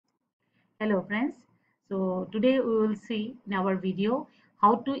Hello friends. So today we will see in our video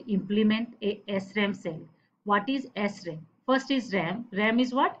how to implement a SRAM cell. What is SRAM? First is RAM. RAM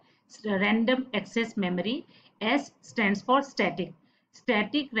is what? Random access memory. S stands for static.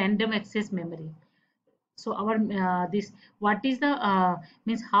 Static random access memory. So our this what is the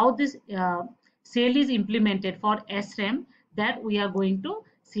means how this cell is implemented for SRAM, that we are going to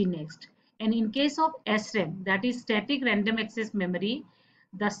see next. And in case of SRAM, that is static random access memory,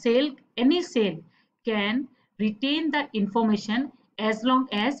 the cell, any cell can retain the information as long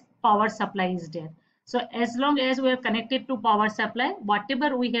as power supply is there. So as long as we are connected to power supply,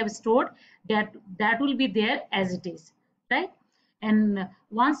 whatever we have stored, that will be there as it is, right? And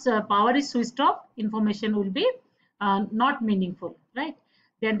once power is switched off, information will be not meaningful, right?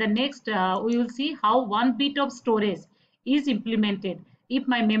 Then the next we will see how 1 bit of storage is implemented if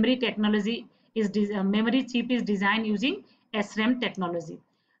my memory technology is memory chip is designed using SRAM technology.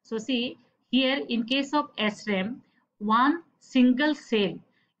 So see here, in case of SRAM, one single cell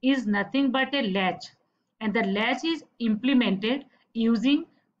is nothing but a latch, and the latch is implemented using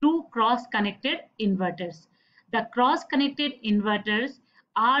two cross connected inverters. The cross connected inverters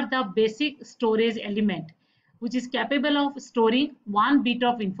are the basic storage element which is capable of storing 1 bit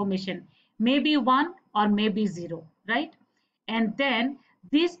of information, maybe 1 or maybe 0, right? And then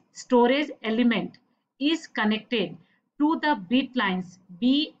this storage element is connected to the bit lines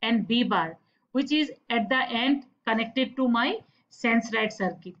B and B bar, which is at the end connected to my sense write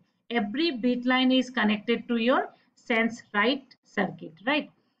circuit. Every bit line is connected to your sense write circuit,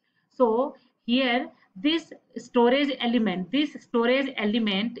 right? So here this storage element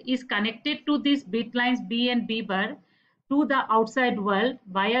is connected to these bit lines B and B bar to the outside world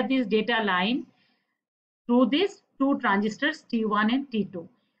via this data line through these two transistors T1 and T2.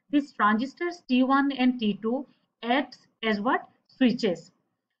 These transistors T1 and T2 acts as what? Switches.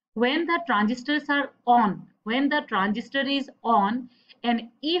 When the transistors are on, when the transistor is on, and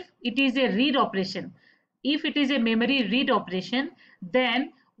if it is a read operation, if it is a memory read operation,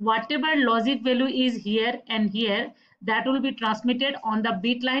 then whatever logic value is here and here, that will be transmitted on the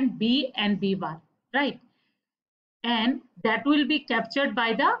bit line B and B bar, right? And that will be captured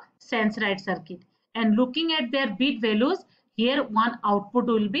by the sense write circuit. And looking at their bit values, here one output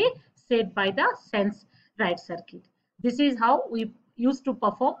will be set by the sense write circuit. This is how we used to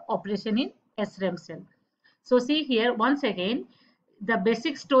perform operation in SRAM cell. So see here once again, the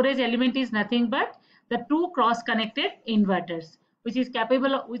basic storage element is nothing but the two cross connected inverters which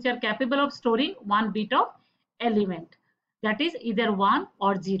are capable of storing 1 bit of element, that is either 1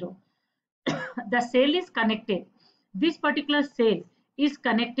 or 0. The cell is connected, this particular cell is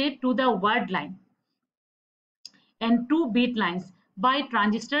connected to the word line and two bit lines by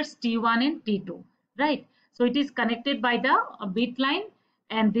transistors T1 and T2, right? So it is connected by the bit line,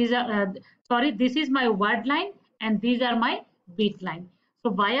 and these are this is my word line and these are my bit line.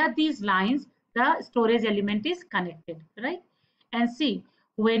 So via these lines the storage element is connected, right? And see,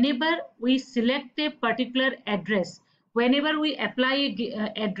 whenever we select a particular address, whenever we apply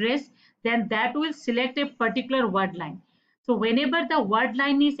a address, then that will select a particular word line. So whenever the word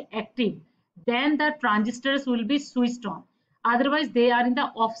line is active, then the transistors will be switched on. Otherwise, they are in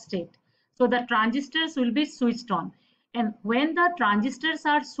the off state. So the transistors will be switched on. And when the transistors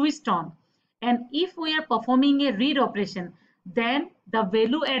are switched on, and if we are performing a read operation, then the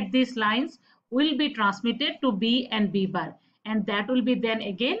value at these lines will be transmitted to B and B bar. And that will be then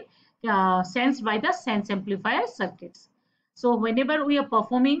again sensed by the sense amplifier circuits. So whenever we are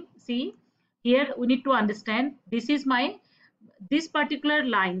performing, see, here we need to understand this particular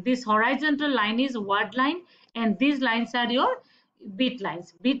line, this horizontal line is word line, and these lines are your bit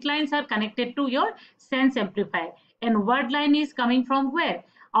lines. Bit lines are connected to your sense amplifier, and word line is coming from where?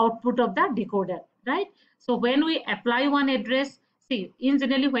 Output of the decoder, right? So when we apply one address, see, in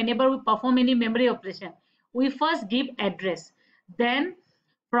generally whenever we perform any memory operation, we first give address, then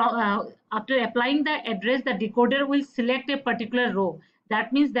after applying the address, the decoder will select a particular row.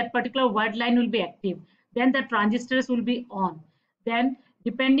 That means that particular word line will be active. Then the transistors will be on. Then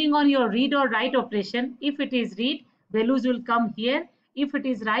depending on your read or write operation, if it is read, values will come here. If it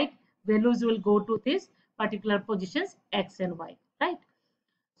is write, values will go to this particular positions X and Y, right?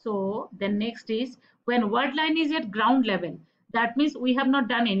 So then next is when word line is at ground level, that means we have not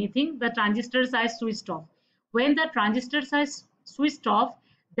done anything. The transistors are switched off. When the transistors are switched off,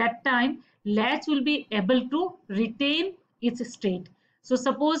 that time latch will be able to retain its state. So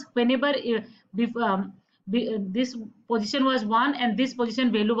suppose whenever this position was 1 and this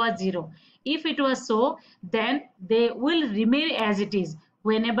position value was 0. If it was so, then they will remain as it is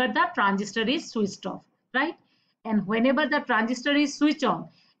whenever the transistor is switched off, right? And whenever the transistor is switched on,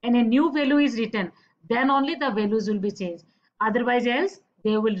 and a new value is written, then only the values will be changed. Otherwise else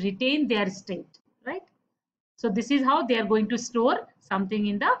they will retain their state, right? So this is how they are going to store something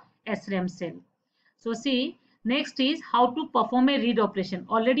in the SRAM cell. So see, next is how to perform a read operation.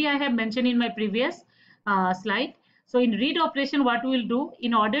 Already I have mentioned in my previous slide. So in read operation, what we will do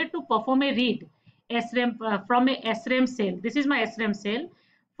in order to perform a read SRAM from a SRAM cell. This is my SRAM cell.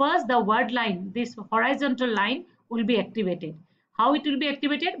 First, the word line, this horizontal line will be activated. How it will be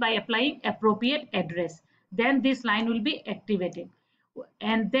activated? By applying appropriate address. Then this line will be activated.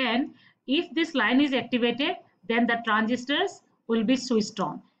 And then if this line is activated, then the transistors will be switched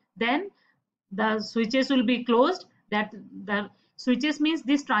on. Then the switches will be closed. That the switches means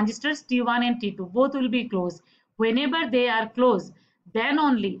these transistors T1 and T2 both will be closed. Whenever they are closed, then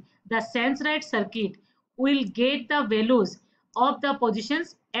only the sense right circuit will get the values of the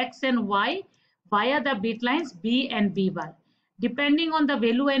positions X and Y via the bit lines B and B bar. Depending on the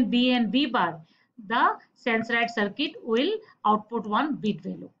value in B and B bar, the sense right circuit will output one bit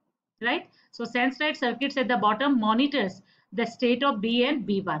value, right? So sense right circuits at the bottom monitors the state of B and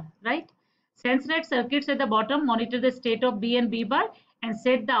B bar, right? Sense right circuits at the bottom monitor the state of B and B bar and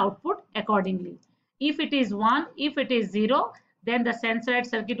set the output accordingly. If it is 1, if it is 0, then the sense right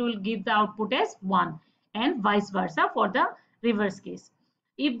circuit will give the output as 1 and vice versa for the reverse case.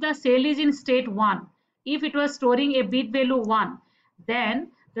 If the cell is in state 1, if it was storing a bit value 1,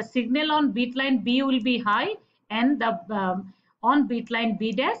 then the signal on bit line B will be high and the on bit line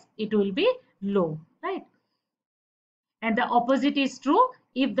B dash it will be low, right? And the opposite is true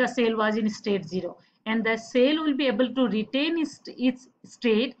if the cell was in state 0, and the cell will be able to retain its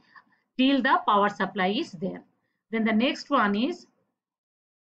state till the power supply is there. Then the next one is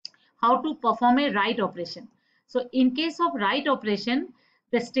how to perform a write operation. So in case of write operation,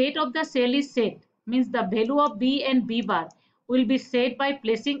 the state of the cell is set, means the value of B and B bar will be set by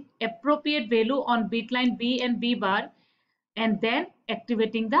placing appropriate value on bit line B and B bar and then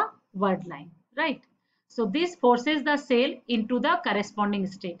activating the word line, right? So this forces the cell into the corresponding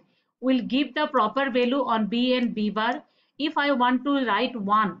state. We'll give the proper value on B and B bar. If I want to write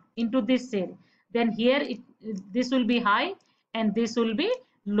 1 into this cell, then here this will be high and this will be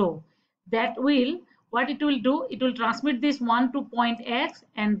low. That will, what it will do, it will transmit this 1 to point X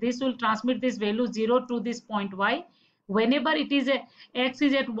and this will transmit this value 0 to this point Y. Whenever it is X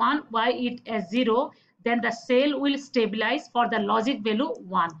is at 1, Y it as 0, then the cell will stabilize for the logic value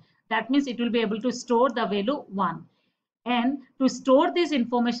 1. That means it will be able to store the value 1. And to store this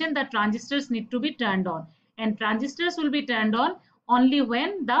information, the transistors need to be turned on. And transistors will be turned on only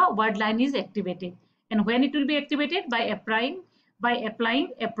when the word line is activated. And when it will be activated? By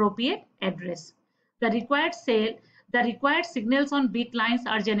applying appropriate address. The required signals on bit lines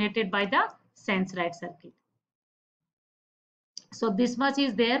are generated by the sense right circuit. So this much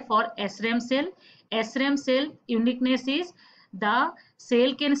is there for SRAM cell. SRAM cell uniqueness is the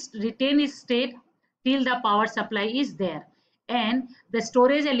cell can retain its state till the power supply is there, and the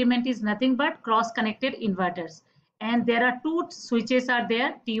storage element is nothing but cross connected inverters, and there are two switches are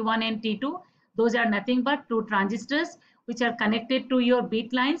there, T1 and T2. Those are nothing but two transistors which are connected to your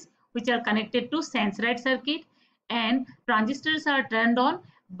bit lines, which are connected to sense right circuit, and transistors are turned on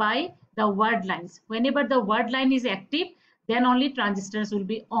by the word lines. Whenever the word line is active, then only transistors will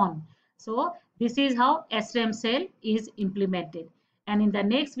be on. So this is how SRAM cell is implemented. And in the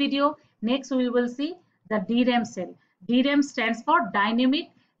next video, next we will see the DRAM cell. DRAM stands for dynamic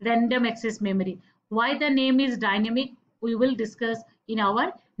random access memory. Why the name is dynamic, we will discuss in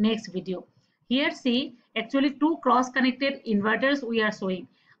our next video. Here see, actually two cross connected inverters we are showing.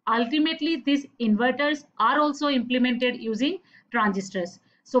 Ultimately these inverters are also implemented using transistors.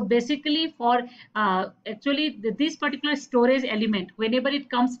 So basically for actually this particular storage element, whenever it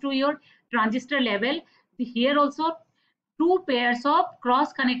comes to your transistor level, here also two pairs of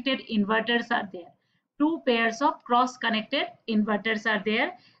cross connected inverters are there. Two pairs of cross connected inverters are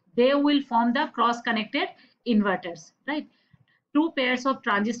there. They will form the cross connected inverters, right? Two pairs of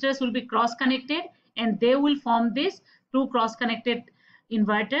transistors will be cross connected and they will form this two cross connected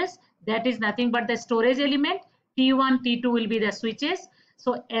inverters. That is nothing but the storage element. T1, T2 will be the switches.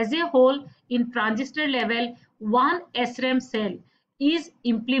 So as a whole, in transistor level, one SRAM cell is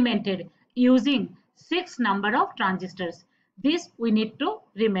implemented using 6 number of transistors. This we need to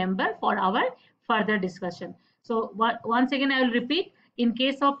remember for our further discussion. So once again I will repeat, in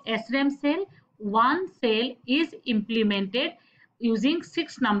case of SRAM cell, one cell is implemented using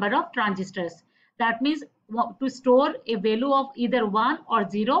 6 number of transistors. That means to store a value of either 1 or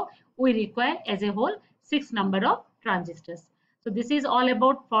 0, we require as a whole 6 number of transistors. So this is all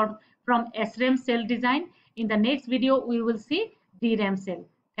about from SRAM cell design. In the next video, we will see DRAM cell.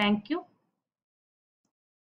 Thank you.